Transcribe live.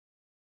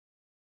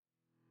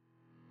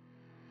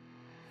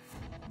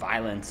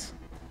Violence.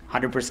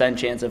 100%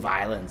 chance of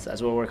violence.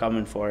 That's what we're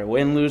coming for.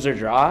 Win, lose, or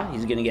draw,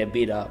 he's going to get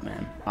beat up,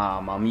 man.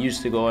 I'm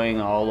used to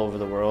going all over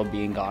the world,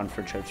 being gone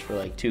for trips for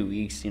like 2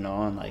 weeks, you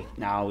know, and like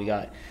now we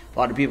got a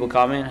lot of people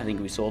coming. I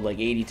think we sold like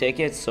 80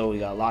 tickets, so we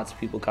got lots of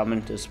people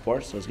coming to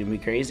support, so it's going to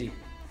be crazy.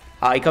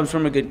 He comes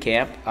from a good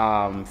camp,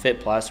 Fit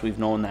Plus. We've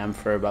known them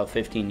for about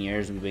 15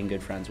 years. We've been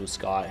good friends with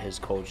Scott, his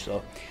coach.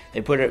 So they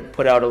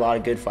put out a lot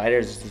of good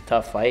fighters. It's a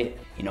tough fight,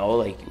 you know.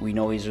 Like we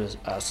know he's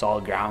a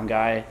solid ground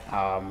guy.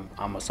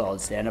 I'm a solid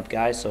stand-up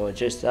guy. So it's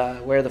just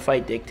where the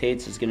fight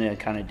dictates is going to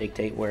kind of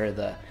dictate where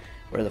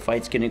the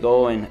fight's going to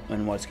go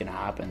and what's going to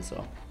happen.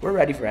 So we're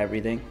ready for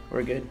everything.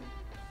 We're good.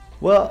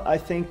 Well, I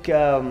think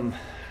from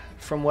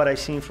what I've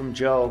seen from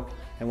Joe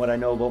and what I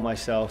know about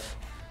myself,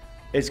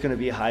 it's going to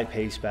be a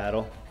high-paced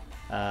battle.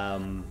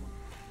 And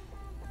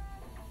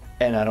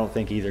I don't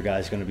think either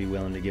guy's going to be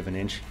willing to give an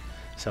inch.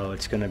 So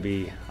it's going to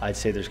be, I'd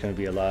say there's going to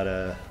be a lot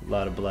of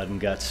blood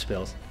and guts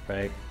spilled,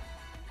 right?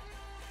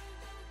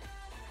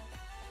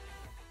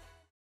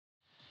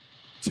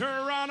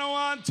 Toronto,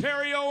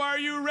 Ontario, are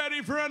you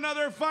ready for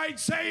another fight?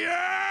 Say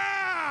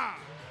yeah!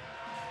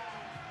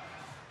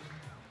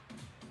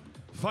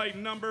 Fight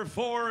number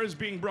 4 is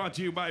being brought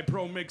to you by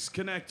Pro Mix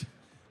Connect.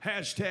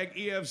 Hashtag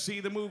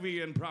EFC the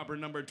movie and proper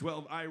number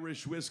 12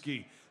 Irish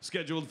whiskey.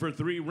 Scheduled for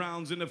 3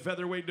 rounds in the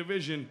featherweight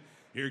division.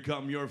 Here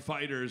come your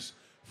fighters.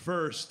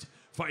 First,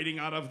 fighting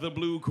out of the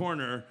blue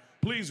corner,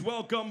 please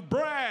welcome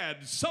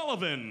Brrad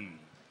Sullivan.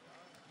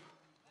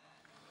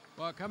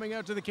 Well, coming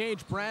out to the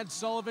cage, Brrad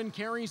Sullivan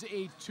carries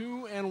a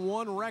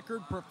 2-1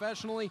 record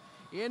professionally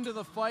into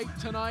the fight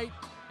tonight.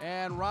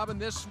 And Robin,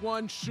 this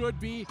one should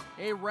be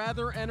a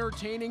rather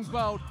entertaining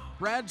bout.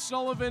 Brrad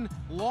Sullivan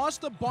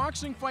lost a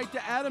boxing fight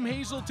to Adam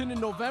Hazelton in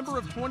November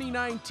of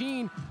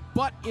 2019,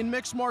 but in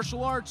mixed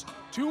martial arts,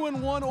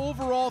 2-1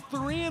 overall,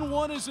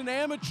 3-1 as an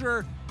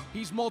amateur.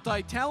 He's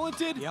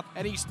multi-talented,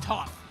 and he's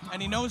tough.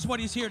 And he knows what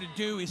he's here to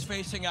do. He's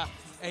facing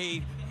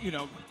a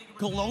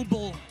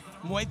global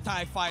Muay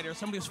Thai fighter,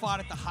 somebody who's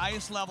fought at the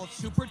highest level,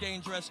 super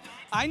dangerous.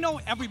 I know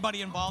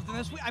everybody involved in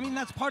this. I mean,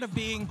 that's part of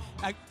being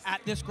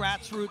at this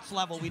grassroots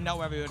level. We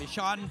know everybody.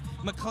 Scott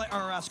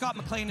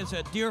McLean is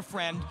a dear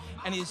friend,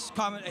 and he's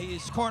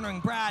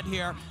cornering Brad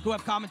here, who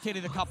have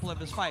commentated a couple of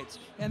his fights.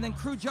 And then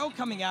Crew Joe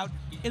coming out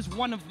is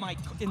one of my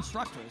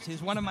instructors.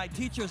 He's one of my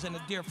teachers and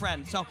a dear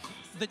friend. So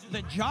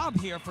the job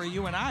here for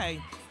you and I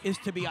is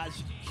to be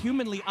as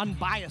humanly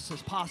unbiased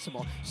as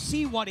possible.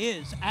 See what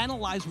is,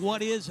 analyze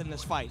what is in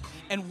this fight.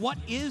 And what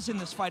is in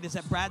this fight is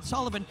that Brrad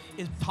Sullivan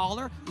is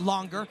taller,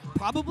 longer,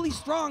 probably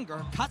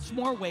stronger, cuts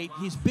more weight,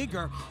 he's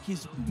bigger,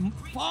 he's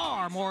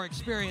far more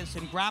experienced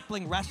in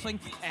grappling, wrestling,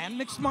 and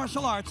mixed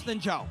martial arts than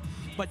Joe.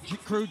 But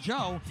Crew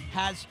Joe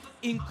has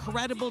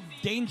incredible,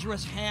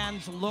 dangerous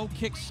hands, low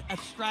kicks, a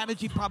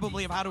strategy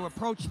probably of how to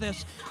approach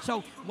this.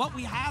 So what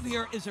we have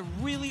here is a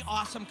really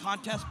awesome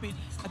contest,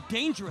 a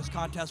dangerous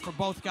contest for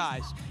both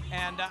guys.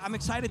 And I'm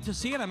excited to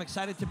see it. I'm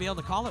excited to be able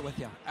to call it with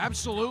you.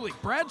 Absolutely.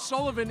 Brrad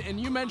Sullivan, and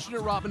you mentioned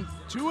it, Robin,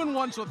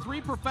 2-1, so 3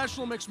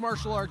 professional mixed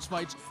martial arts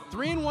fights,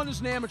 3-1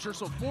 as an amateur,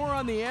 so 4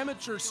 on the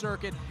amateur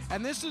circuit.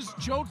 And this is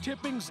Joe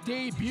Tipping's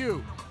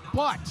debut.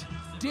 But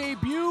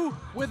debut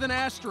with an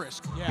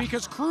asterisk,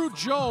 because Crew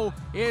Joe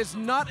is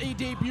not a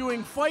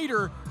debuting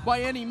fighter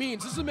by any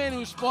means. This is a man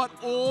who's fought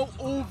all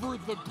over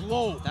the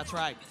globe. That's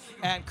right.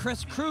 And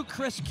Chris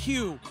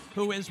Q,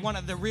 who is one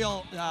of the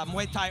real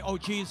Muay Thai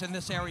OGs in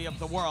this area of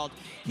the world,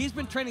 he's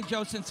been training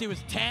Joe since he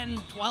was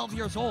 10, 12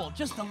 years old,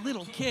 just a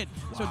little kid.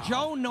 Wow. So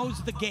Joe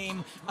knows the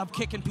game of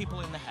kicking people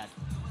in the head.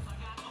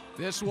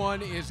 This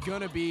one is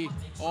going to be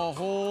a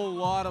whole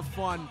lot of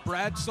fun.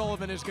 Brrad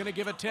Sullivan is going to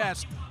give a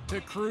test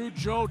to Crew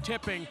Joe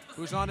Tipping,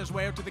 who's on his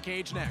way out to the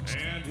cage next.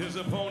 And his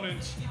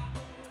opponent,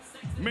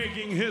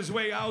 making his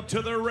way out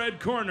to the red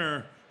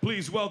corner,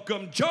 please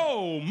welcome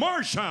Joe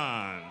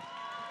Marchand.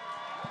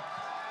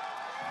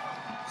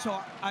 So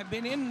I've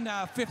been in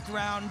 5th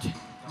round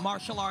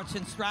martial arts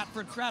in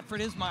Stratford. Stratford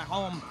is my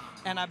home,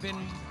 and I've been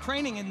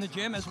training in the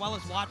gym as well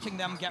as watching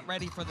them get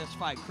ready for this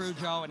fight, Crew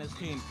Joe and his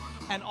team.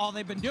 And all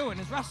they've been doing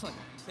is wrestling.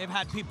 They've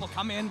had people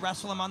come in,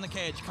 wrestle him on the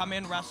cage, come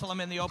in, wrestle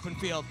him in the open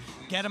field,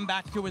 get him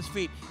back to his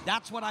feet.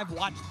 That's what I've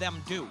watched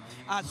them do.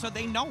 So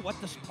they know what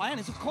this plan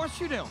is. Of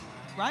course you do,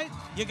 right?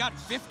 You got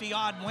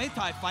 50-odd Muay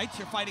Thai fights.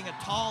 You're fighting a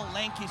tall,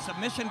 lanky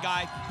submission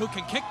guy who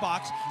can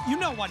kickbox. You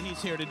know what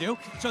he's here to do.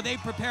 So they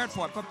prepared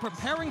for it. But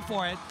preparing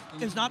for it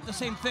is not the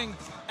same thing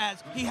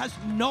as he has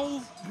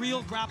no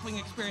real grappling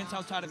experience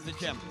outside of the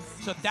gym.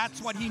 So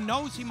that's what he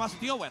knows he must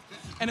deal with.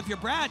 And if you're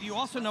Brad, you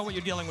also know what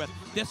you're dealing with.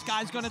 This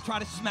guy's going to try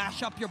to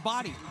smash up your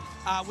body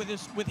with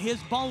his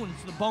bones,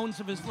 the bones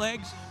of his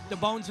legs, the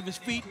bones of his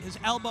feet, his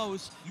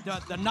elbows,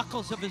 the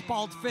knuckles of his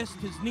balled fist,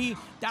 his knee.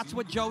 That's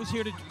what Joe's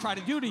here to try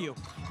to do to you.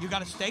 You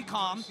got to stay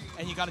calm,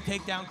 and you got to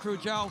take down Crew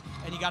Joe,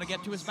 and you got to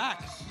get to his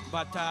back.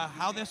 But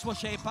how this will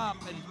shape up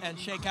and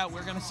shake out,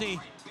 we're going to see.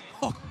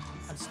 Oh,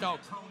 I'm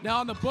stoked. Now,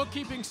 on the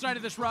bookkeeping side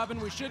of this, Robin,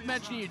 we should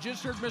mention you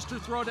just heard Mr.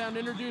 Throwdown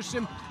introduce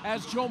him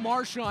as Joe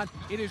Marchand.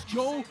 It is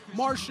Joe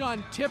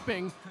Marchand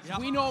tipping. Yep.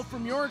 We know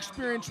from your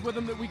experience with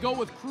him that we go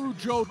with Crew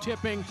Joe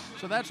tipping,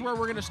 so that's where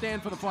we're going to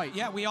stand for the fight.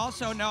 Yeah, we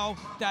also know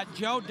that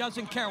Joe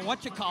doesn't care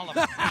what you call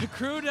him.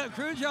 Crew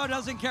Joe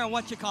doesn't care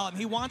what you call him.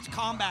 He wants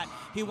combat.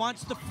 He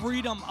wants the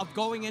freedom of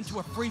going into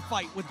a free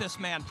fight with this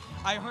man.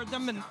 I heard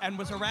them and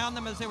was around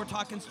them as they were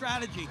talking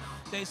strategy.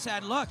 They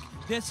said, look,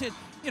 this is,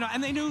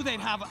 and they knew they'd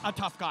have a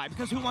tough guy,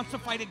 because who wants to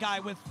fight a guy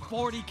with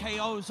 40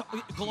 KOs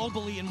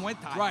globally in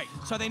Muay Thai? Right.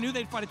 So they knew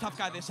they'd fight a tough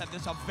guy. They said,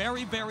 this is a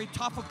very, very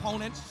tough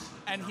opponent,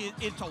 and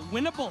it's a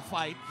winnable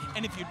fight,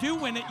 and if you do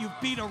win it, you've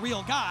beat a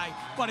real guy,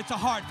 but it's a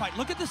hard fight.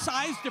 Look at the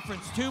size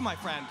difference, too, my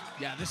friend.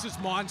 Yeah, this is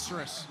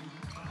monstrous.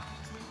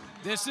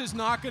 This is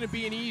not going to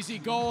be an easy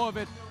go of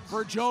it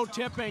for Joe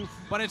tipping,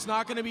 but it's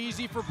not going to be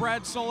easy for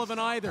Brad Sullivan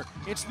either.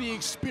 It's the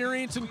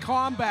experience in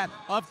combat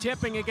of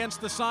tipping against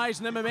the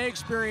size and MMA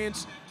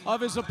experience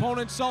of his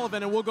opponent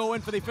Sullivan, and we'll go in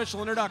for the official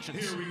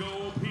introductions. Here we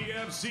go,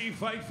 PFC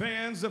fight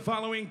fans. The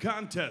following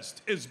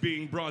contest is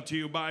being brought to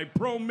you by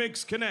Pro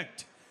Mix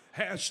Connect,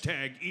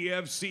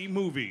 #EFC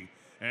Movie,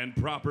 and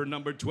proper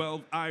number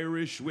 12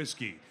 Irish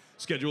Whiskey.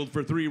 Scheduled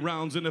for 3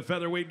 rounds in the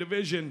featherweight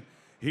division.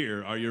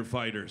 Here are your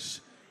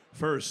fighters.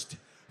 First,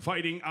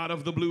 fighting out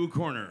of the blue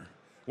corner,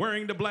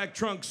 wearing the black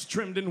trunks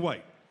trimmed in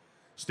white.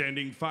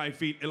 Standing 5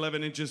 feet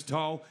 11 inches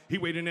tall, he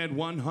weighed in at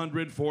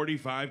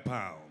 145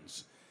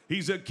 pounds.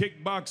 He's a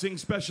kickboxing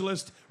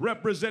specialist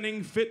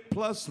representing Fit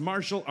Plus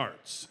Martial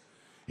Arts.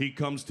 He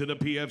comes to the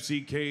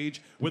PFC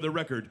cage with a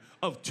record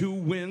of 2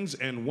 wins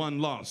and 1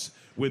 loss,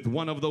 with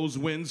one of those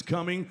wins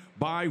coming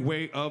by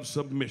way of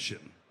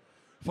submission.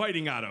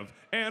 Fighting out of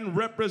and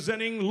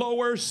representing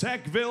Lower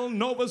Sackville,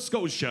 Nova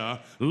Scotia,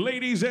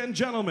 ladies and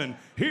gentlemen,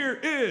 here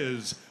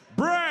is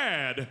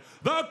Brrad,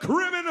 the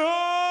Criminal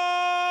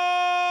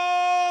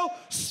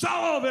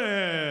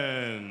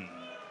Sullivan.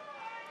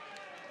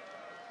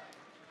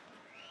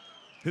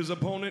 His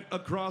opponent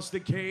across the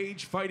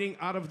cage, fighting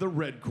out of the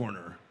red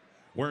corner,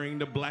 wearing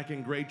the black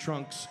and gray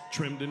trunks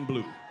trimmed in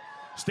blue.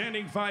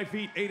 Standing 5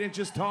 feet 8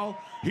 inches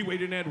tall, he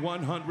weighed in at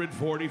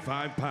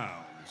 145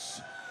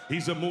 pounds.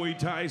 He's a Muay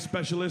Thai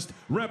specialist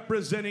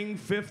representing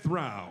 5th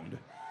Round.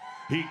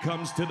 He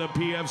comes to the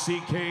PFC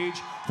cage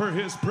for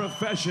his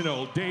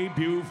professional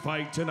debut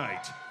fight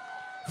tonight.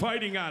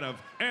 Fighting out of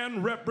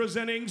and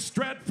representing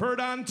Stratford,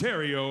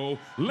 Ontario,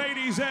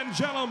 ladies and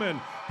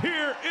gentlemen,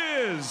 here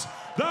is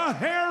the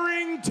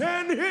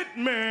Harrington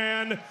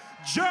Hitman,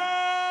 Joe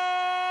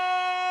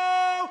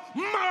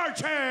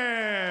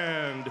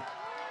Marchand.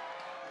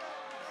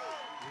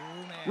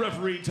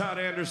 Referee Todd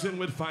Anderson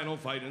with final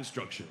fight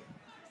instruction.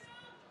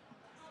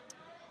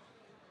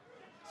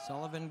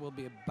 Sullivan will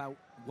be about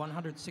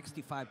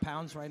 165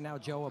 pounds right now.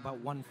 Joe about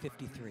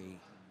 153.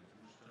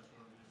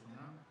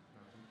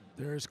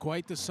 There's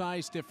quite the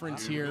size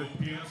difference here.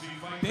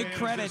 Big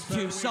credit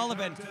to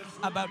Sullivan.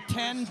 About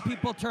 10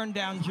 people turned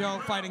down Joe,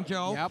 fighting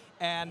Joe, Yep.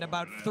 and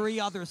about 3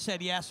 others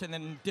said yes and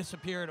then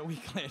disappeared a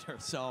week later.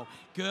 So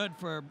good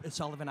for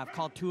Sullivan. I've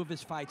called 2 of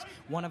his fights.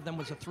 One of them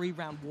was a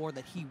 3-round war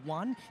that he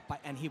won,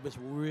 and he was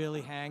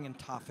really hanging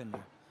tough in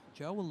there.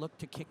 Joe will look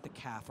to kick the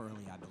calf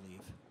early, I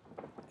believe.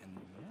 And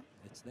yeah,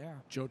 it's there.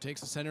 Joe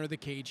takes the center of the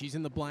cage. He's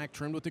in the black,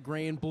 trimmed with the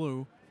gray and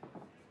blue.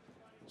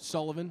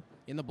 Sullivan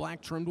in the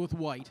black, trimmed with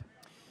white.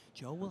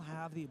 Joe will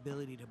have the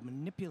ability to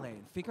manipulate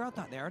and figure out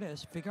that, there it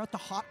is, figure out the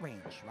hot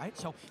range, right?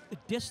 So the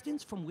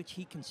distance from which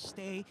he can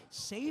stay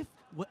safe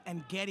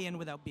and get in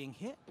without being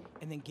hit,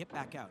 and then get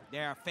back out.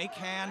 There, fake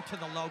hand to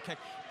the low kick.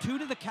 2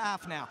 to the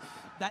calf now.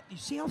 That, you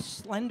see how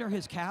slender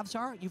his calves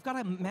are? You've got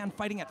a man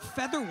fighting at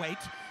featherweight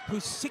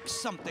who's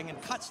 6-something and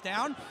cuts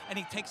down, and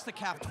he takes the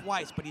calf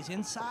twice, but he's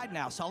inside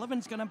now.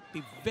 Sullivan's going to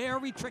be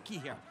very tricky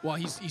here. Well,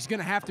 he's going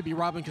to have to be,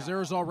 Robin, because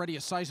there is already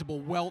a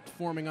sizable welt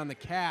forming on the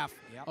calf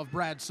of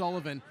Brad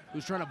Sullivan,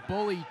 who's trying to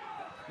bully.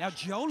 Now,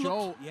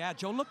 Joe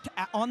looked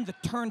on the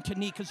turn to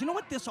knee, because you know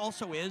what this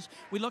also is?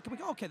 We look and we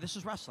go, okay, this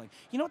is wrestling.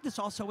 You know what this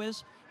also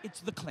is? It's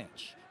the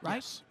clinch, right?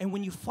 Yes. And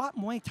when you fought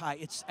Muay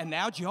Thai, and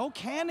now Joe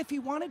can, if he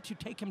wanted to,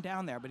 take him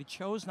down there, but he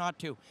chose not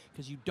to,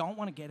 because you don't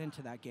want to get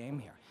into that game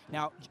here.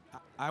 Now,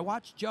 I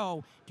watched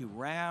Joe do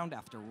round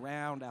after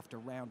round after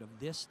round of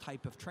this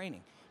type of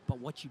training. But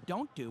what you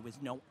don't do is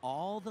know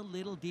all the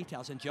little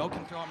details, and Joe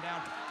can throw him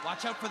down.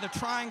 Watch out for the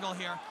triangle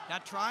here.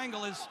 That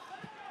triangle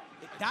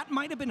that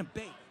might have been a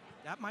bait.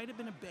 That might have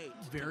been a bait.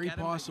 Very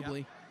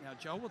possibly. Now,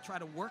 Joe will try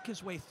to work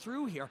his way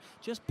through here.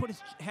 Just put his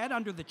head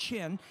under the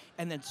chin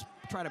and then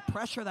try to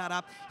pressure that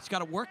up. He's got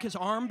to work his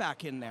arm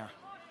back in there.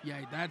 Yeah,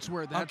 that's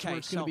where it's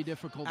going to be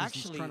difficult.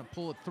 Actually, he's trying to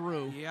pull it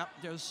through. Yep,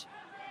 there's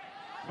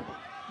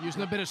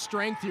using a bit of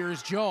strength here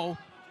is Joe.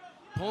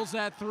 Pulls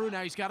that through.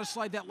 Now he's got to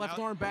slide that left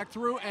arm back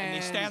through, and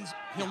he stands.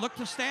 He'll look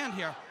to stand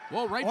here.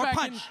 Whoa, right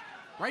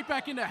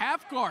back into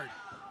half guard.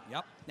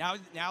 Yep.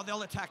 Now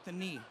they'll attack the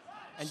knee.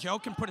 And Joe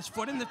can put his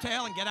foot in the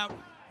tail and get out.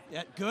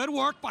 Yeah, good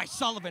work by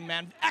Sullivan,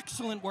 man.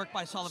 Excellent work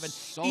by Sullivan.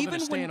 Sullivan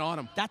is staying on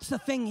him. That's the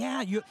thing,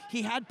 yeah.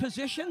 He had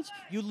positions,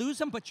 you lose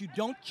them, but you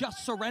don't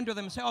just surrender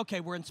them and say,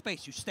 okay, we're in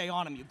space. You stay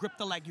on him. You grip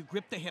the leg, you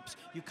grip the hips,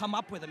 you come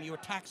up with him, you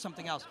attack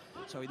something else.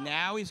 So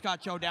now he's got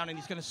Joe down, and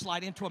he's going to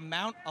slide into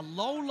a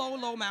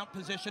low mount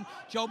position.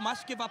 Joe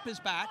must give up his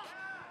back,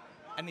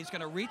 and he's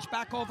going to reach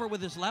back over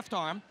with his left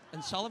arm,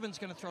 and Sullivan's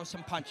going to throw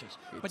some punches.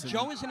 But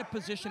Joe is in a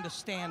position to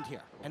stand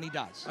here, and he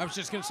does. I was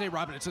just going to say,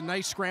 Robin, it's a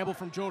nice scramble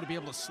from Joe to be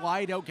able to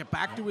slide out, get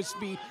back to his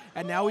feet,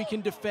 and now he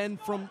can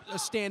defend from a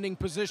standing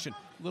position.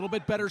 A little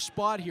bit better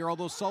spot here,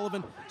 although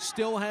Sullivan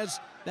still has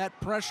that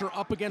pressure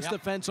up against the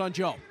fence on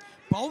Joe.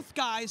 Both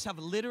guys have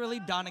literally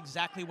done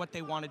exactly what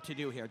they wanted to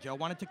do here. Joe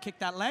wanted to kick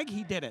that leg,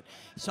 he did it.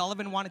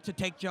 Sullivan wanted to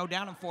take Joe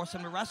down and force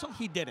him to wrestle,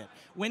 he did it.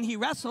 When he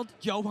wrestled,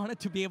 Joe wanted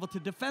to be able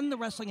to defend the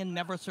wrestling and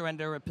never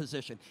surrender a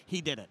position.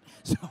 He did it.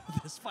 So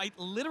this fight,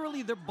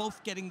 literally, they're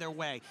both getting their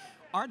way.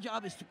 Our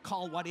job is to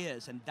call what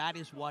is, and that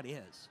is what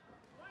is.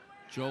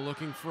 Joe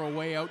looking for a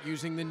way out,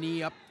 using the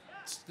knee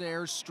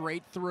upstairs,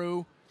 straight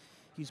through.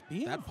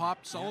 That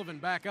popped Sullivan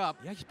back up.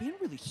 Yeah, he's being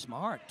really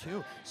smart,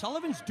 too.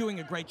 Sullivan's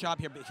doing a great job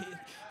here, but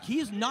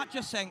he's not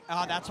just saying,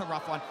 oh, that's a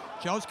rough one.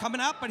 Joe's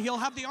coming up, but he'll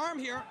have the arm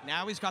here.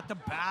 Now he's got the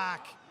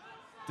back.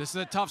 This is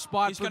a tough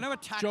spot. He's going to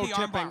attack the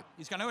armbar.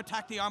 He's going to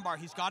attack the armbar.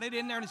 He's got it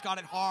in there, and he's got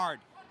it hard.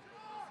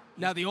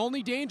 Now, the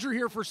only danger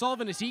here for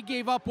Sullivan is he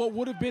gave up what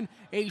would have been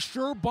a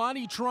sure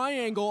body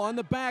triangle on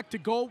the back to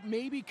go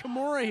maybe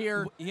Kimura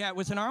here. Yeah, it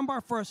was an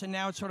armbar first, and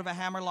now it's sort of a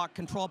hammerlock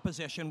control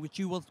position, which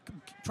you will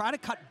try to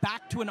cut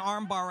back to an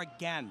armbar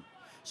again.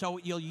 So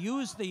you'll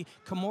use the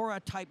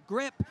Kimura-type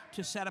grip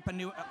to set up a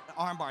new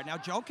armbar. Now,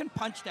 Joe can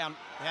punch down,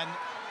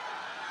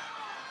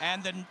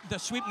 and then the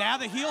sweep. Now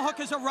the heel hook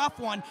is a rough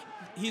one.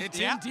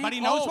 But he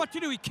knows what to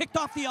do. He kicked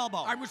off the elbow.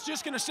 I was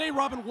just going to say,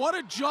 Robin, what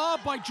a job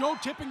by Joe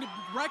Tipping to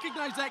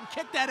recognize that and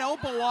kick that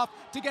elbow off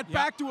to get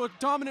back to a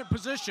dominant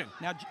position.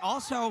 Now,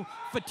 also,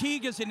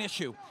 fatigue is an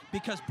issue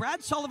because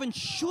Brad Sullivan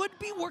should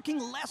be working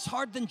less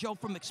hard than Joe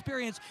from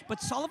experience,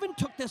 but Sullivan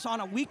took this on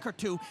a week or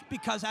two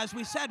because, as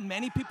we said,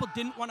 many people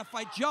didn't want to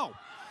fight Joe.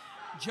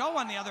 Joe,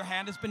 on the other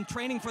hand, has been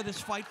training for this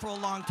fight for a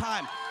long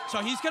time. So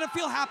he's going to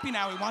feel happy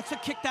now. He wants to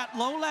kick that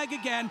low leg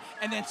again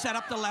and then set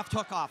up the left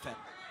hook off it.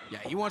 Yeah,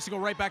 he wants to go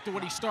right back to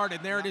what he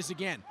started. There it is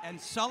again. And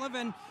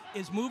Sullivan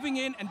is moving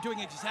in and doing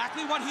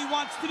exactly what he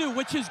wants to do,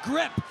 which is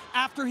grip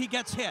after he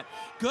gets hit.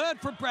 Good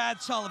for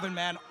Brad Sullivan,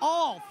 man.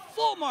 All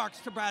full marks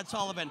to Brad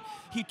Sullivan.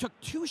 He took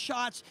 2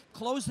 shots,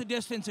 closed the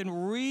distance,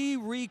 and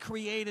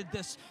recreated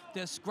this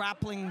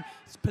grappling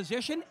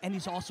position, and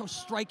he's also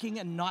striking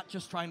and not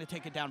just trying to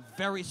take it down.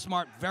 Very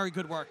smart, very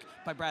good work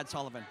by Brad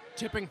Sullivan.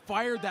 Tipping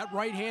fired that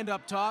right hand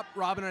up top,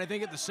 Robin, and I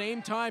think at the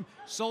same time,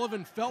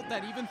 Sullivan felt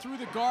that even through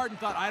the guard and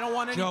thought, I don't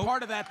want any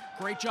part of that.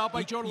 Great job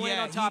by Joe to land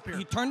on top here.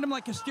 He turned him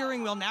like a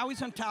steering wheel. Now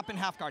he's on top in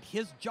half guard.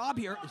 His job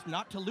here is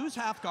not to lose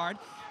half guard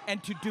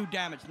and to do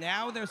damage.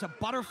 Now there's a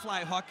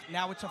butterfly hook.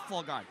 Now it's a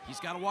full guard. He's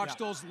got to watch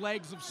those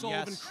legs of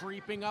Sullivan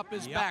creeping up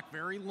his back.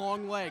 Very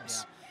long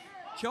legs.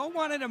 Joe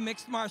wanted a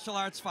mixed martial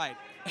arts fight,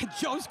 and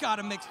Joe's got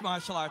a mixed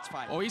martial arts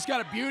fight. Oh, he's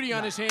got a beauty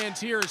on his hands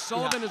here.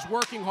 Sullivan is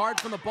working hard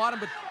from the bottom,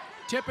 but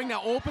Tipping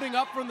now opening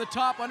up from the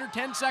top. Under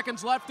 10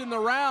 seconds left in the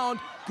round.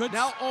 Good.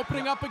 Now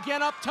opening up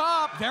again up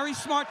top. Very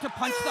smart to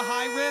punch the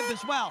high rib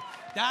as well.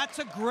 That's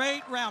a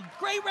great round.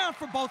 Great round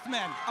for both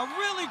men. A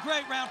really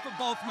great round for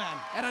both men.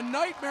 And a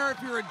nightmare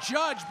if you're a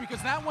judge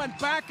because that went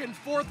back and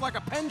forth like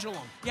a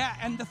pendulum. Yeah,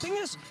 and the thing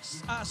is,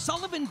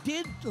 Sullivan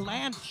did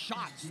land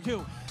shots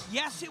too.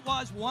 Yes, it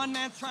was one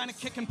man's trying to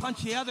kick and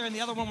punch the other and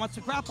the other one wants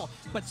to grapple.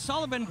 But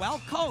Sullivan, well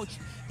coached,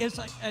 is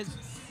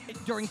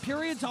during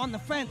periods on the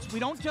fence, we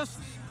don't just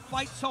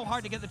fight so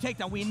hard to get the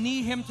takedown. We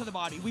knee him to the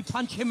body. We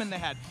punch him in the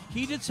head.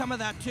 He did some of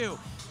that too.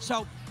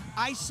 So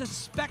I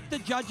suspect the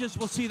judges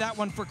will see that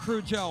one for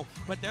Crew Joe,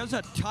 but there's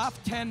a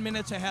tough 10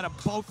 minutes ahead of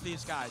both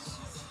these guys.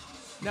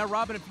 Now,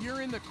 Robin, if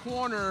you're in the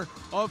corner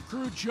of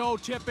Crew Joe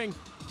Tipping,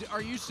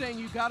 are you saying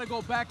you got to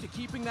go back to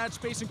keeping that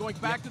space and going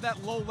back to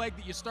that low leg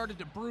that you started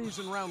to bruise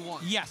in round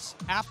one? Yes.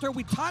 After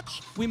we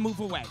touch, we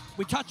move away.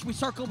 We touch, we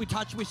circle, we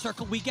touch, we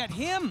circle. We get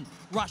him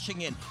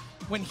rushing in.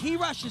 When he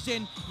rushes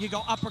in, you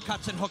go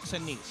uppercuts and hooks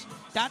and knees.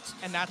 That's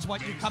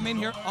what you come in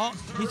here. Oh,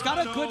 he's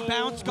got a good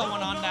bounce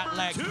going on that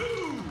leg.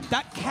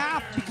 That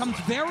calf becomes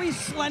very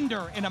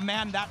slender in a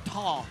man that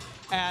tall,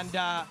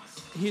 and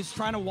he's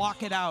trying to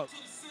walk it out.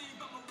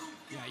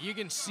 Yeah, you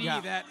can see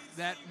that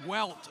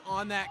welt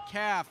on that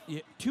calf. Yeah,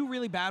 2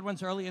 really bad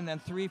ones early, and then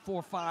 3,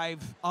 4,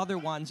 5 other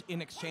ones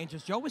in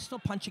exchanges. Joe was still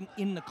punching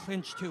in the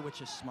clinch, too,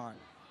 which is smart.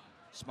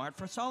 Smart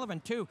for Sullivan,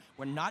 too.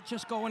 We're not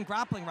just going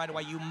grappling right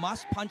away. You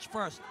must punch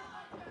first.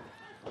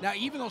 Now,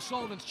 even though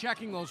Sullivan's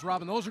checking those,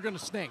 Robin, those are going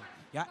to sting.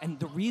 Yeah, and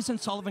the reason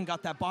Sullivan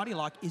got that body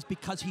lock is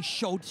because he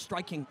showed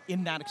striking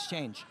in that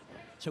exchange.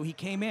 So he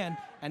came in,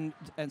 and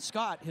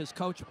Scott, his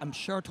coach, I'm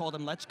sure told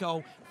him, let's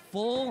go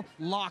full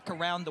lock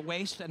around the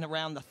waist and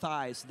around the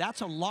thighs.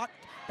 That's a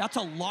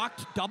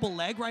locked double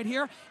leg right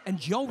here, and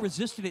Joe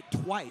resisted it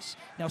twice.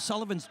 Now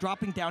Sullivan's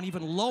dropping down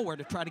even lower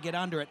to try to get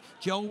under it.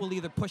 Joe will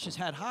either push his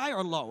head high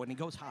or low, and he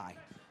goes high.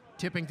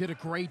 Tipping did a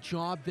great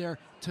job there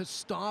to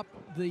stop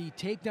the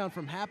takedown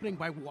from happening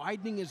by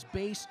widening his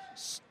base,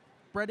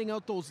 spreading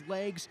out those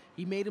legs.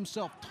 He made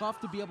himself tough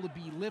to be able to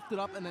be lifted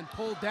up and then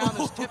pulled down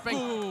as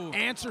Tipping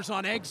answers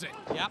on exit.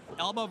 Yep,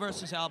 elbow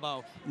versus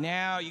elbow.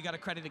 Now you got to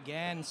credit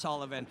again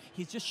Sullivan.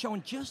 He's just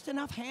showing just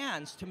enough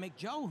hands to make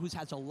Joe, who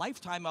has a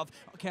lifetime of,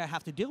 okay, I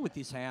have to deal with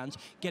these hands,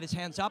 get his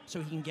hands up so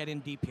he can get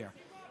in deep here.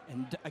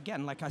 And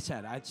again, like I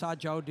said, I saw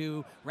Joe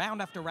do round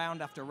after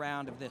round after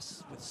round of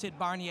this with Sid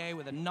Barnier,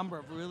 with a number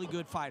of really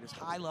good fighters,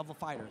 high-level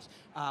fighters.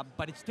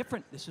 But it's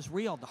different. This is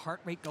real. The heart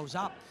rate goes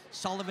up.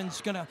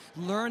 Sullivan's going to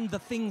learn the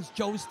things,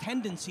 Joe's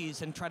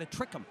tendencies, and try to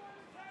trick him.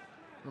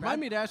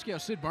 Remind me to ask you how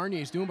Sid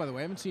Barnier is doing, by the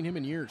way. I haven't seen him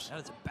in years. That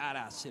is a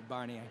badass, Sid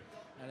Barnier.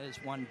 That is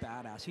one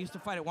badass. He used to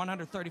fight at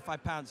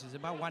 135 pounds. He's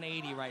about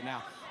 180 right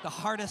now. The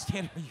hardest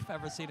hitter you've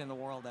ever seen in the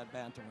world at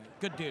bantamweight.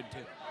 Good dude,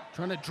 too.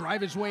 Trying to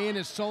drive his way in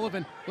is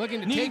Sullivan, looking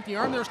to take the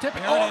arm. There's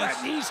Tipping. There Oh,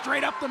 that knee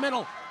straight up the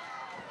middle.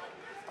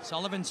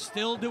 Sullivan's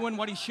still doing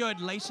what he should,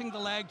 lacing the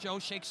leg. Joe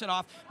shakes it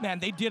off. Man,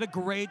 they did a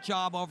great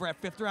job over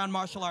at 5th Round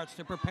Martial Arts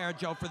to prepare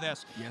Joe for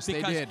this. Yes,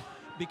 they did.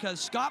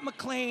 Because Scott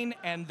McLean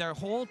and their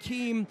whole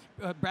team,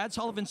 Brad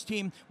Sullivan's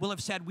team, will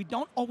have said, we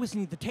don't always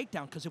need the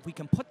takedown, because if we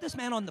can put this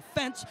man on the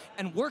fence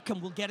and work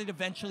him, we'll get it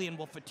eventually and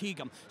we'll fatigue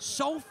him.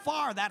 So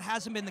far, that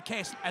hasn't been the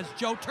case as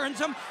Joe turns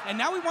him, and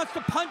now he wants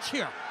to punch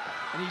here.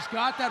 And he's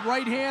got that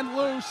right hand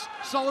loose.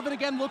 Sullivan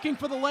again looking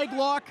for the leg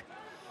lock.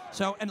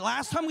 So, and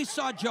last time we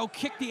saw Joe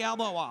kick the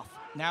elbow off.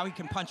 Now he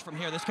can punch from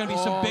here. There's going to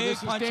be some big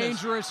punches. This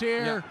is dangerous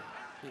here.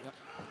 Yeah.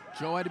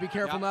 Joe had to be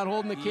careful not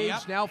holding the cage.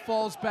 Now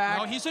falls back.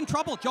 No, he's in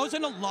trouble. Joe's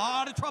in a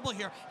lot of trouble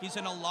here. He's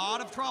in a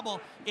lot of trouble.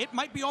 It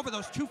might be over.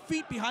 Those 2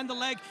 feet behind the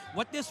leg.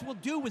 What this will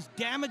do is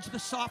damage the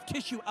soft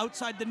tissue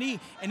outside the knee.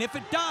 And if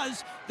it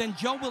does, then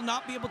Joe will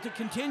not be able to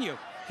continue.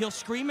 He'll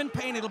scream in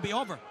pain. It'll be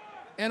over.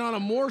 And on a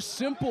more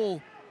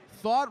simple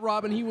thought,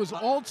 Robin, he was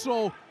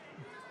also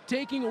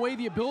taking away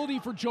the ability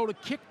for Joe to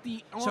kick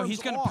the arms So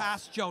he's going to off.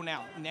 pass Joe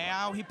now.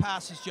 Now he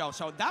passes Joe.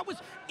 So that was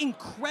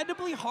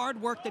incredibly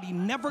hard work that he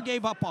never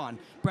gave up on,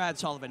 Brad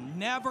Sullivan.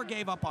 Never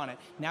gave up on it.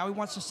 Now he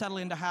wants to settle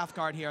into half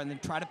guard here and then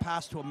try to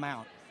pass to a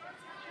mount.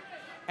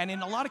 And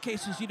in a lot of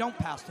cases, you don't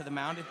pass to the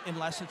mount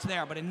unless it's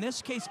there. But in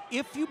this case,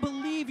 if you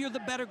believe you're the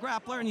better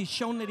grappler, and he's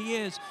shown that he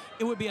is,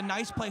 it would be a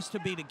nice place to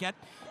be to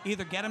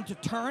either get him to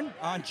turn,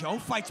 and Joe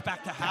fights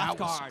back to half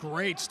guard. That was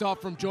great stuff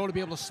from Joe to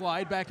be able to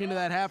slide back into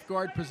that half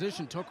guard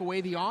position. Took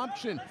away the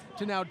option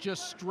to now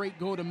just straight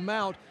go to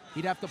mount.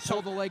 He'd have to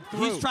pull the leg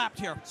through. He's trapped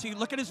here. See,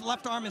 look at his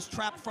left arm is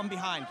trapped from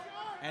behind.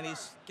 And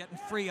he's getting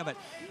free of it.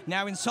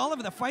 Now in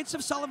Sullivan, the fights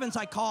of Sullivan's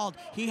I called,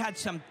 he had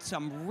some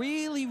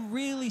really,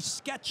 really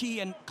sketchy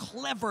and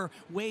clever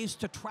ways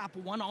to trap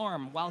one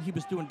arm while he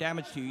was doing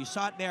damage to you. You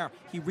saw it there.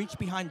 He reached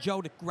behind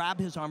Joe to grab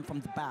his arm from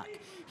the back.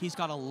 He's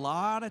got a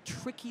lot of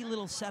tricky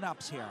little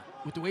setups here.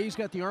 With the way he's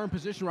got the arm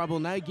position, Rob,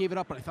 now he gave it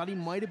up, but I thought he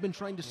might have been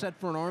trying to set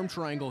for an arm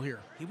triangle here.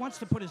 He wants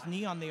to put his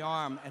knee on the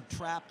arm and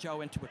trap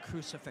Joe into a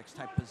crucifix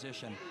type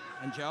position.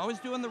 And Joe is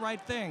doing the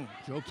right thing.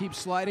 Joe keeps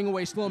sliding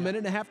away. Still a minute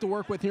and a half to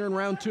work with here in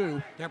round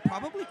 2. They're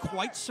probably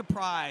quite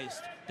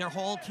surprised, their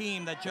whole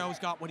team, that Joe's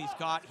got what he's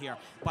got here.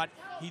 But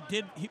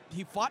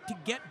he fought to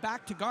get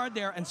back to guard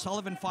there, and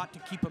Sullivan fought to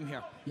keep him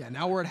here. Yeah,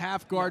 now we're at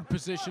half guard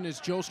position as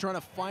Joe's trying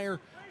to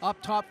fire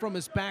up top from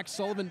his back.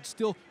 Sullivan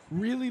still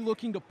really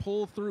looking to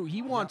pull through.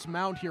 He wants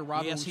mount here,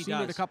 Robin. Yes, We've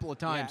seen it a couple of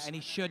times. Yeah, and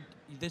he should.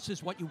 This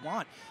is what you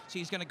want. So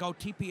he's going to go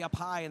TP up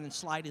high and then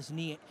slide his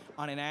knee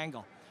on an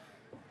angle.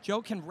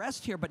 Joe can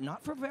rest here, but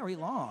not for very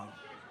long.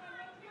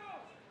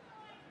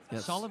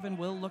 Yes. Sullivan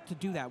will look to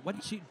do that.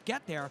 Once you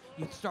get there,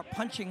 you start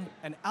punching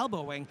and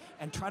elbowing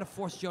and try to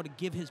force Joe to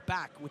give his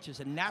back, which is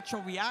a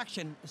natural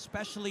reaction,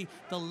 especially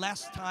the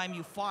less time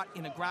you fought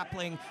in a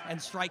grappling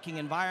and striking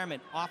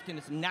environment. Often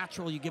it's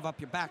natural you give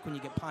up your back when you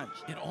get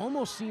punched. It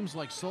almost seems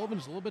like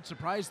Sullivan's a little bit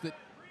surprised that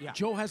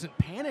Joe hasn't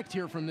panicked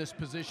here from this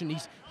position.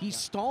 He's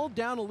stalled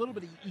down a little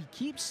bit. He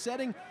keeps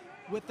setting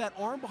with that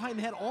arm behind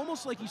the head,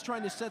 almost like he's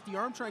trying to set the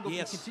arm triangle, but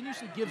he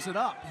continuously gives it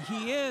up.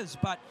 He is,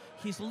 but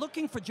he's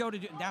looking for Joe to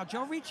do. Now,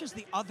 Joe reaches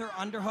the other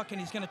underhook, and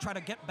he's going to try to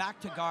get back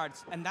to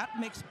guards, and that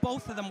makes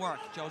both of them work.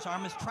 Joe's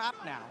arm is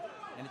trapped now,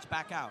 and it's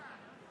back out.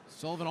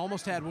 Sullivan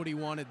almost had what he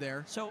wanted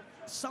there. So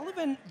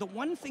Sullivan, the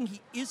one thing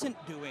he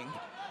isn't doing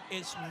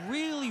is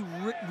really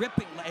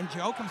ripping, and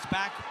Joe comes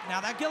back.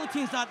 Now, that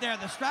guillotine's not there.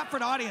 The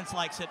Stratford audience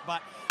likes it,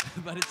 but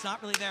it's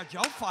not really there.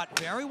 Joe fought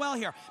very well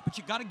here, but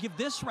you got to give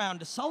this round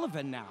to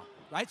Sullivan now.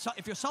 Right? So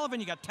if you're Sullivan,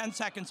 you got 10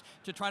 seconds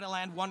to try to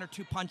land 1 or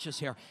 2 punches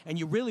here, and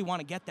you really want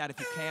to get that if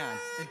you can.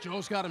 And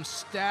Joe's got him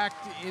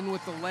stacked in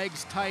with the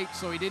legs tight,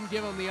 so he didn't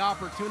give him the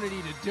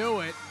opportunity to do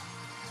it.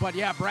 But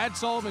yeah, Brad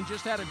Sullivan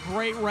just had a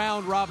great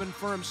round, Robin,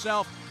 for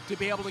himself to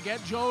be able to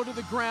get Joe to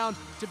the ground,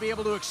 to be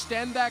able to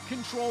extend that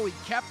control. He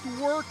kept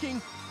working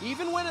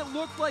Even when it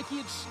looked like he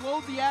had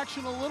slowed the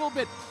action a little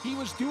bit, he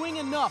was doing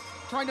enough,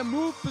 trying to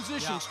move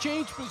positions,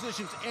 change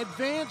positions,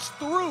 advance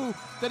through,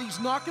 that he's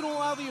not going to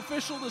allow the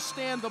official to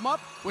stand them up,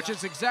 which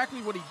is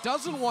exactly what he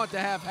doesn't want to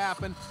have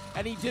happen,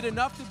 and he did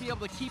enough to be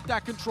able to keep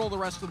that control the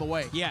rest of the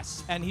way.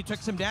 Yes, and he took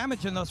some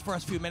damage in those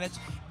first few minutes,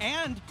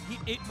 and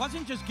it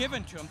wasn't just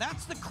given to him.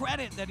 That's the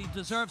credit that he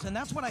deserves, and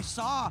that's what I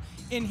saw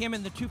in him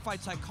in the 2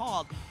 fights I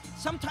called.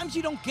 Sometimes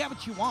you don't get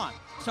what you want.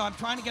 So I'm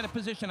trying to get a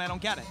position, I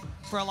don't get it.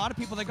 For a lot of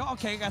people, they go,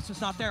 okay, I guess it's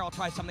not there, I'll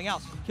try something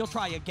else. He'll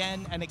try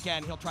again and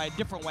again. He'll try a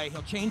different way.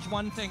 He'll change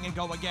one thing and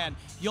go again.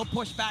 You'll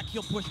push back,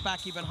 he'll push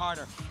back even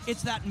harder.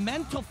 It's that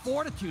mental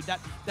fortitude, that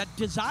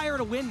desire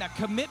to win, that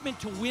commitment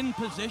to win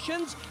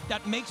positions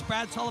that makes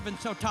Brad Sullivan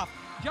so tough.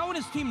 Joe and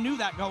his team knew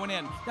that going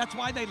in. That's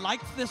why they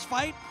liked this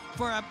fight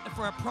for a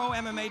pro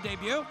MMA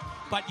debut.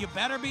 But you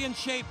better be in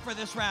shape for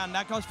this round.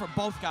 That goes for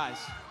both guys.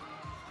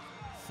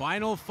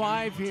 Final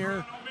 5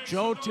 here.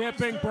 Joe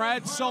Tipping,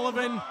 Brad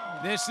Sullivan.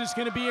 This is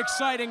going to be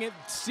exciting. It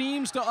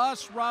seems to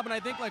us, Robin, I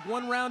think like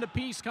 1 round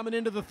apiece coming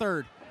into the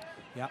 3rd.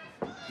 Yep.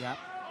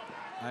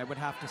 I would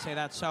have to say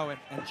that. So,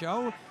 and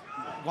Joe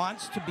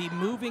wants to be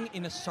moving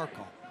in a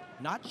circle.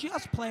 Not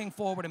just playing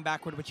forward and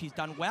backward, which he's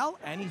done well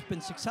and he's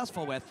been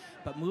successful with,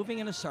 but moving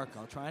in a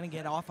circle, trying to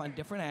get off on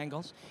different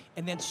angles,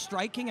 and then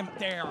striking him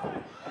there.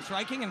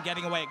 Striking and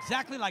getting away,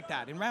 exactly like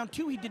that. In round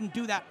 2, he didn't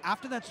do that.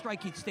 After that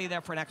strike, he'd stay there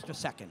for an extra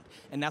second,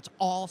 and that's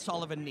all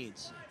Sullivan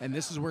needs. And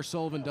this is where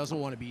Sullivan doesn't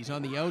want to be. He's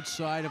on the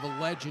outside of a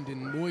legend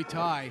in Muay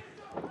Thai,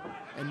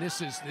 and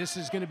this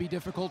is going to be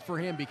difficult for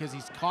him because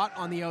he's caught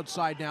on the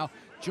outside now.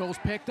 Joe's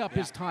picked up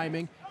his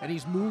timing, and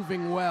he's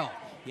moving well.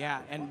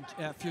 Yeah, and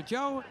for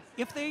Joe,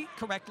 if they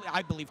correctly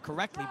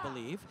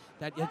believe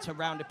that it's a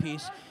round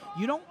apiece,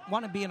 you don't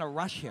want to be in a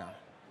rush here.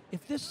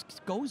 If this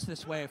goes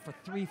this way for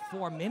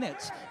 3-4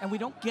 minutes and we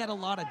don't get a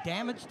lot of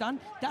damage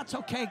done, that's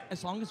okay,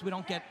 as long as we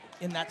don't get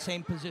in that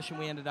same position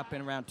we ended up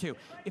in round 2.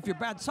 If you're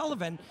Brad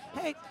Sullivan,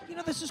 hey,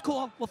 this is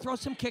cool. We'll throw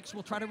some kicks.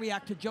 We'll try to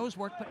react to Joe's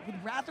work, but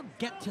we'd rather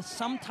get to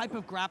some type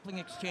of grappling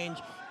exchange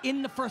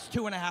in the first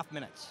 2.5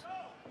 minutes.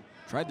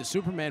 Tried the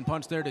Superman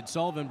punch there, did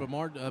Sullivan, but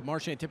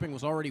Marchand Tipping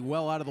was already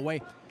well out of the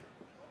way.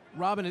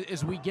 Robin,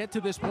 as we get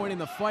to this point in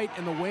the fight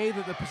and the way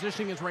that the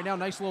positioning is right now,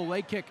 nice little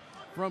leg kick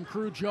from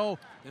Crew Joe.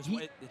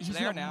 He's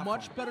in a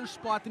much better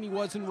spot than he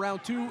was in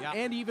round 2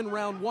 and even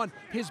round 1.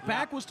 His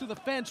back was to the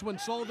fence when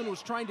Sullivan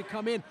was trying to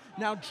come in.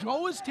 Now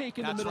Joe is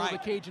taking the middle of the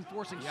cage and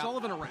forcing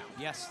Sullivan around.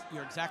 Yes,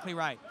 you're exactly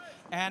right.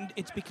 And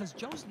it's because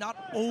Joe's not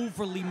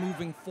overly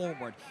moving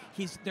forward.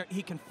 He's there,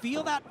 he can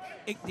feel that,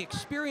 the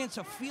experience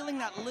of feeling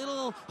that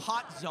little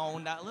hot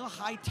zone, that little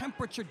high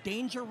temperature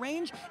danger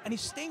range, and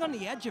he's staying on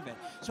the edge of it.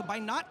 So by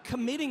not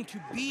committing to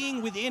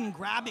being within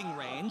grabbing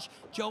range,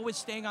 Joe is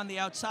staying on the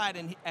outside,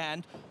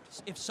 and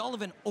if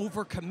Sullivan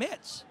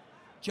overcommits,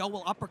 Joe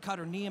will uppercut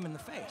or knee him in the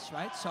face,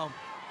 right? So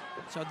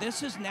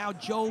this is now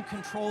Joe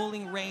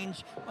controlling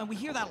range, and we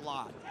hear that a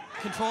lot.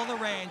 Control the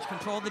range,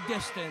 control the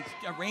distance,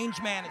 range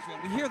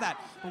management. We hear that,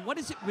 but what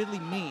does it really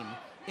mean?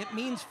 It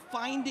means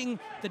finding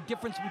the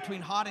difference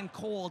between hot and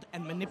cold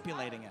and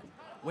manipulating it.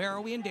 Where are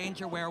we in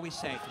danger? Where are we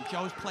safe? And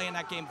Joe's playing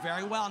that game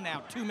very well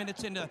now, 2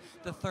 minutes into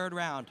the 3rd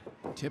round.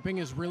 Tipping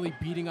is really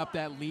beating up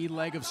that lead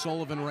leg of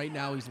Sullivan right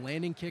now. He's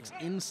landing kicks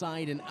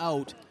inside and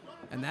out,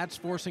 and that's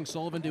forcing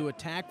Sullivan to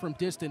attack from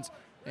distance,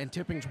 and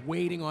Tipping's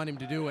waiting on him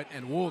to do it.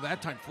 And whoa,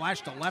 that time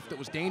flash to left, it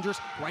was dangerous,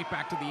 right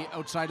back to the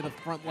outside of the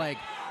front leg.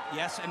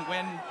 Yes, and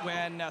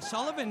when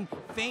Sullivan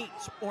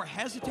feints or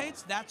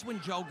hesitates, that's when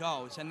Joe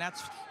goes, and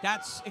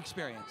that's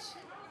experience.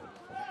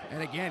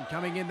 And again,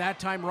 coming in that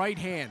time, right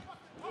hand.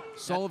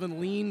 Sullivan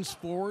leans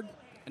forward.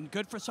 And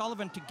good for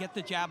Sullivan to get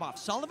the jab off.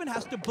 Sullivan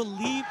has to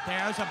believe,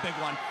 there's a big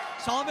one.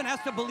 Sullivan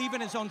has to believe in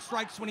his own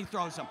strikes when he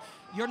throws them.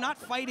 You're not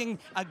fighting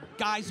a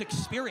guy's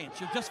experience,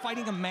 you're just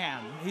fighting a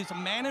man. He's a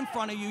man in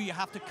front of you, you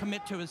have to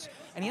commit to his,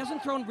 and he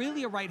hasn't thrown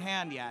really a right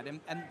hand yet.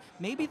 And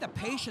maybe the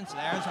patience,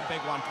 there's a big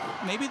one.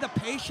 Maybe the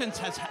patience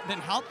has been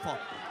helpful.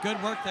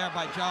 Good work there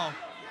by Joe.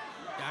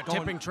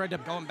 Tipping tried to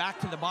going back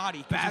to the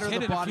body. Batter he's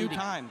hit the body it a few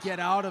times. Get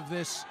out of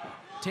this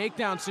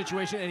takedown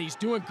situation, and he's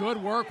doing good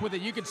work with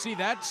it. You can see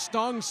that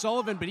stung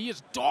Sullivan, but he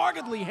is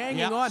doggedly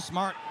hanging on.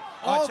 Smart.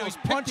 So he's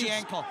picked the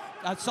ankle.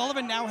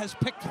 Sullivan now has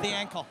picked the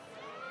ankle.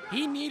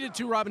 He needed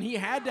to, Robin. He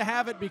had to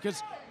have it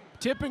because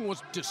Tipping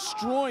was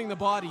destroying the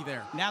body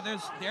there. Now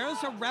there's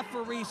a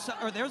referee,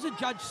 or there's a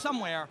judge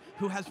somewhere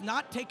who has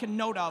not taken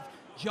note of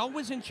Joe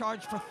was in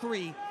charge for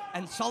 3,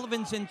 and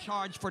Sullivan's in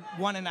charge for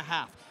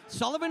 1.5.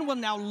 Sullivan will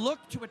now look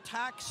to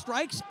attack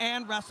strikes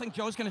and wrestling.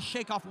 Joe's going to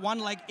shake off one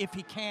leg if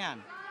he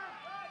can.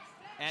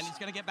 And he's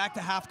going to get back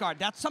to half guard.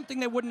 That's something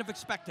they wouldn't have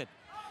expected.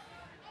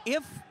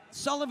 If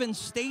Sullivan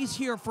stays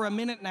here for 1.5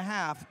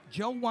 minutes,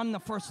 Joe won the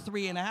first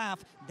 3.5,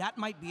 that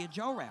might be a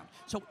Joe round.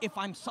 So if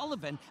I'm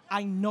Sullivan,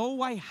 I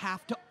know I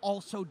have to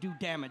also do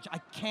damage. I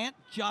can't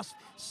just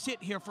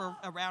sit here for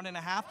a round and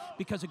a half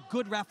because a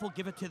good ref will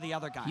give it to the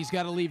other guy. He's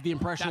got to leave the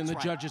impression in the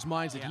That's right. judges'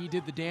 minds that he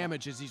did the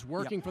damage as he's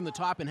working from the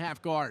top in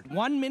half guard.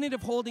 1 minute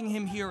of holding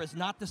him here is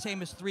not the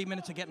same as 3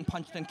 minutes of getting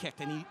punched and kicked,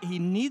 and he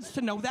needs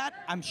to know that.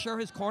 I'm sure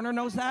his corner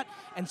knows that,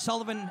 and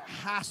Sullivan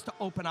has to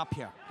open up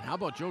here. And how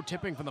about Joe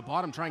Tipping from the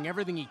bottom, trying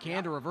everything he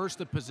can to reverse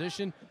the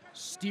position,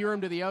 steer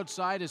him to the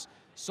outside as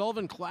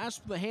Sullivan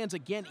clasps the hands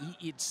again.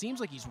 It seems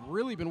like he's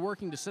really been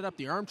working to set up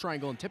the arm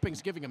triangle, and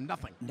Tipping's giving him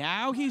nothing.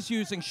 Now he's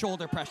using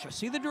shoulder pressure.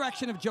 See the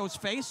direction of Joe's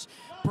face?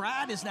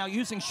 Brad is now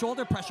using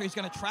shoulder pressure. He's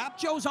going to trap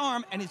Joe's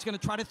arm, and he's going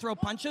to try to throw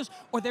punches,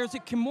 or there's a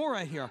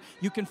Kimura here.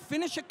 You can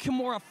finish a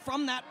Kimura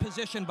from that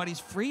position, but he's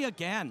free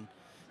again.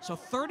 So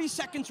 30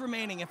 seconds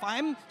remaining. If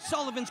I'm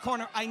Sullivan's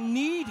corner, I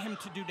need him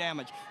to do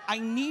damage. I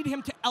need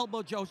him to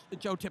elbow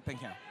Joe Tipping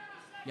here.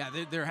 Yeah,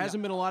 there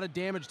hasn't been a lot of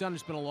damage done.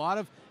 There's been a lot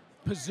of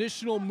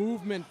positional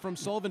movement from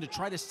Sullivan to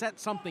try to set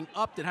something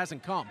up that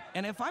hasn't come.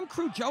 And if I'm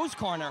Crew Joe's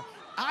corner,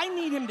 I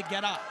need him to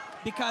get up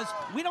because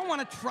we don't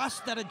want to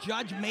trust that a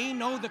judge may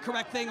know the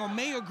correct thing or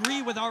may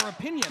agree with our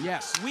opinion.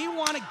 Yes. We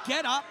want to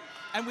get up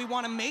and we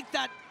want to make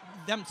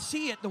them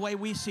see it the way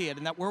we see it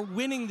and that we're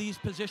winning these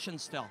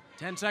positions still.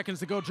 10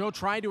 seconds to go. Joe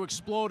trying to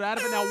explode out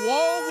of it. Now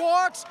wall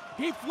walks.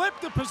 He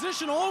flipped the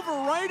position over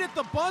right at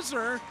the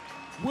buzzer.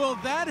 Will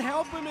that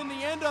help him in the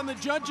end on the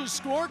judges'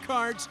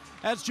 scorecards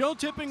as Joe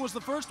Tipping was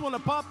the first one to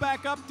pop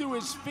back up to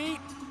his feet?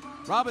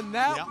 Robin,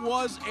 that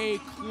was a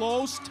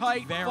close,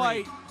 tight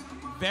fight.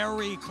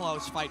 Very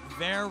close fight.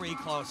 Very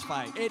close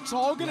fight. It's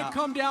all going to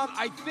come down,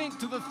 I think,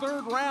 to the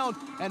third round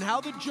and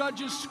how the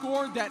judges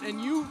scored that, and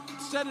you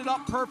set it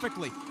up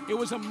perfectly. It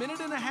was a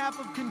minute and a half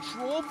of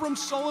control from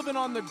Sullivan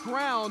on the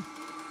ground,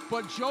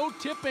 but Joe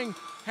Tipping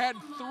had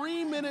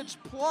 3 minutes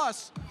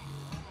plus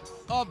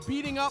of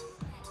beating up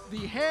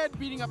the head,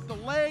 beating up the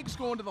legs,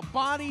 going to the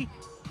body.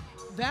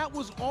 That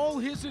was all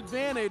his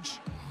advantage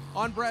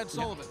on Brad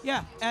Sullivan.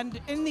 Yeah,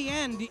 and in the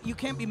end, you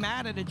can't be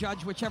mad at a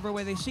judge whichever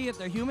way they see it.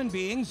 They're human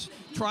beings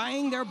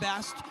trying their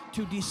best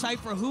to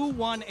decipher who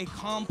won a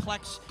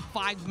complex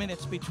 5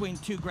 minutes between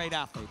two great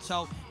athletes.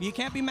 So you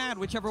can't be mad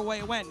whichever way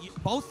it went.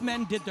 Both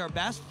men did their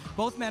best.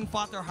 Both men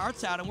fought their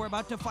hearts out, and we're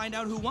about to find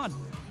out who won.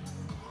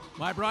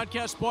 My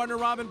broadcast partner,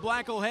 Robin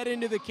Black, will head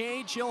into the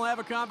cage. He'll have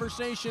a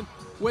conversation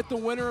with the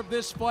winner of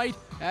this fight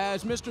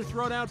as Mr.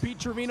 Throwdown Pete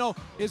Trevino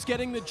is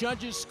getting the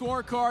judges'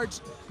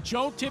 scorecards.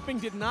 Joe Tipping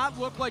did not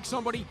look like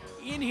somebody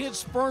in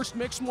his first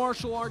mixed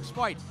martial arts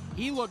fight.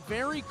 He looked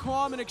very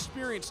calm and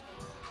experienced.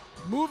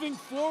 Moving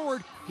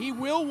forward, he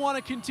will want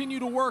to continue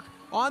to work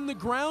on the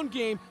ground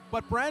game,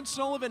 but Brad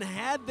Sullivan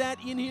had that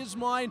in his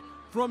mind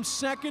from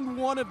second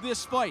one of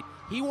this fight.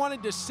 He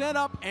wanted to set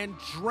up and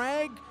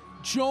drag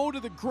Joe to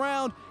the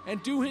ground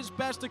and do his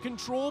best to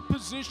control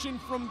position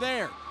from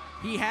there.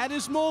 He had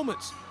his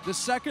moments. The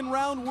second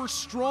round were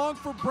strong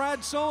for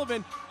Brad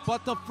Sullivan,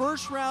 but the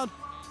first round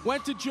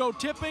went to Joe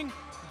Tipping.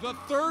 The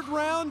third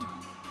round,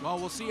 well,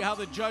 we'll see how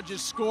the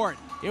judges score it.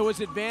 It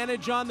was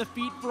advantage on the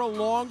feet for a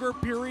longer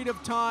period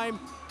of time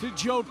to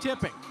Joe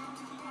Tipping.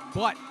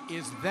 But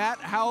is that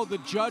how the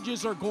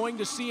judges are going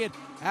to see it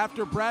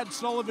after Brad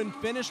Sullivan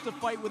finished the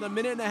fight with a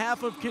minute and a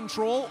half of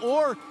control?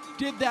 Or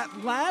did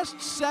that last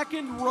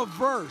second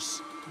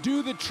reverse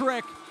do the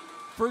trick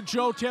for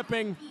Joe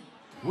Tipping?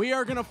 We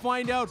are going to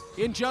find out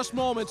in just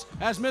moments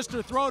as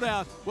Mr.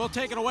 Throwdown will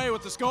take it away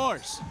with the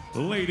scores.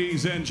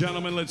 Ladies and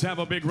gentlemen, let's have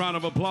a big round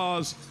of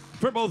applause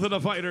for both of the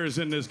fighters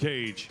in this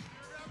cage.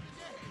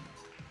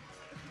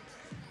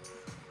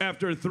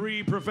 After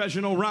 3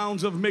 professional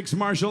rounds of mixed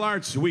martial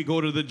arts, we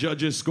go to the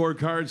judges'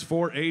 scorecards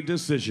for a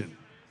decision.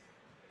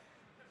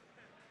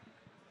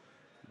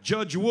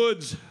 Judge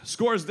Woods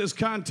scores this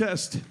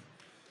contest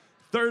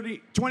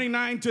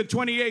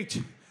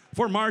 29-28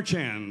 for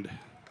Marchand.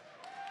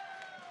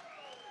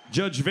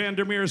 Judge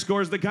Vandermeer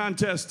scores the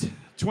contest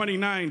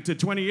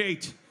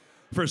 29-28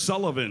 for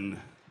Sullivan.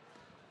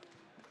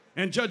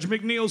 And Judge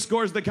McNeil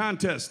scores the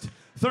contest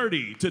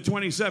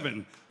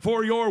 30-27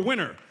 for your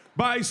winner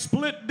by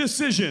split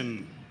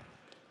decision,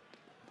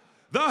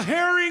 the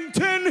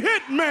Harrington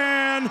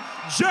Hitman,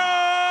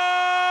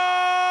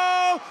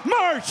 Joe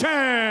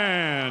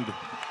Marchand.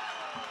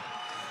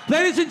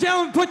 Ladies and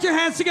gentlemen, put your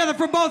hands together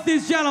for both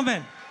these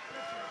gentlemen.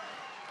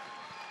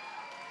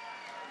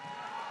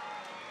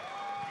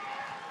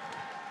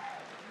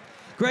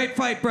 Great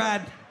fight,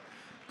 Brad.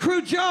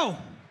 Crew Joe.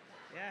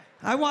 Yeah.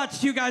 I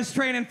watched you guys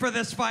training for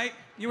this fight.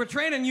 You were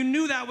training, you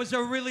knew that was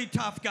a really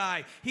tough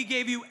guy. He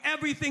gave you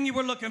everything you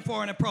were looking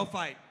for in a pro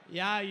fight.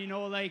 Yeah, you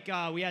know, like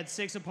we had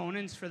 6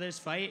 opponents for this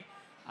fight.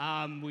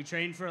 We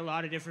trained for a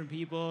lot of different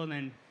people, and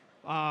then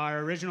our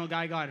original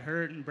guy got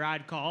hurt, and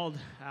Brad called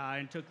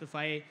and took the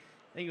fight.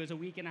 I think it was a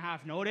week and a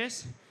half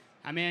notice.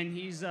 I mean,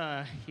 he's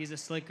a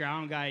slick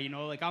ground guy, you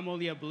know. Like, I'm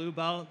only a blue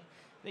belt.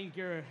 I think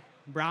you're a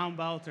brown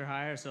belt or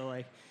higher, so,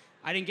 like,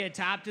 I didn't get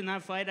tapped in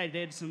that fight. I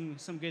did some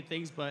good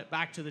things, but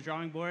back to the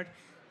drawing board.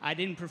 I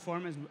didn't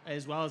perform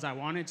as well as I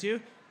wanted to,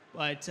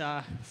 but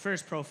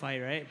first pro fight,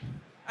 right?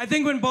 I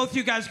think when both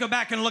you guys go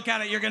back and look at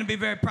it, you're going to be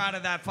very proud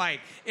of that fight.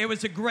 It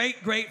was a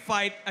great, great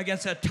fight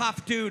against a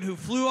tough dude who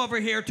flew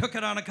over here, took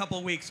it on a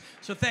couple weeks.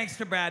 So thanks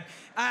to Brad.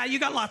 You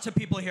got lots of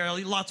people here,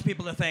 lots of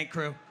people to thank,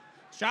 crew.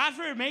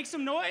 Stratford, make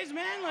some noise,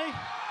 man. Like,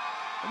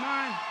 come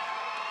on.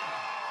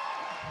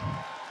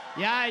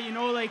 Yeah, you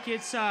know, like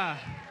it's, I'd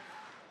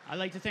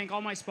like to thank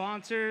all my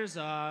sponsors,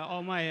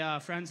 all my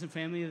friends and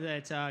family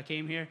that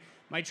came here.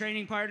 My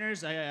training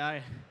partners,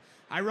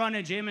 I run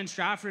a gym in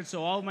Stratford,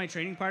 so all of my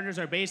training partners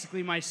are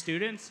basically my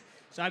students.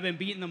 So I've been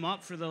beating them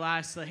up for the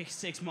last like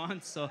 6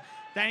 months. So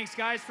thanks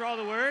guys for all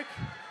the work.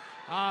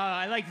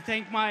 I'd like to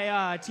thank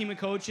my team of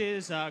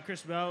coaches,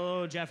 Chris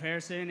Bello, Jeff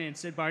Harrison, and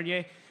Sid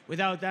Barnier.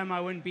 Without them, I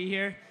wouldn't be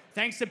here.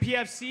 Thanks to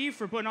PFC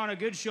for putting on a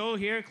good show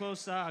here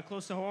close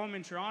to home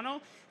in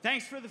Toronto.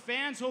 Thanks for the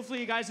fans.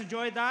 Hopefully you guys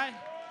enjoyed that.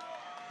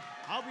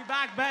 I'll be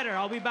back better.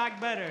 I'll be back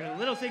better.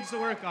 Little things to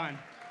work on.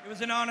 It was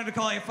an honor to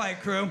call you a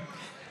fight, crew.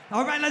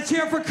 All right, let's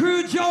hear it for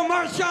crew Joe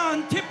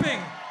Marchand tipping.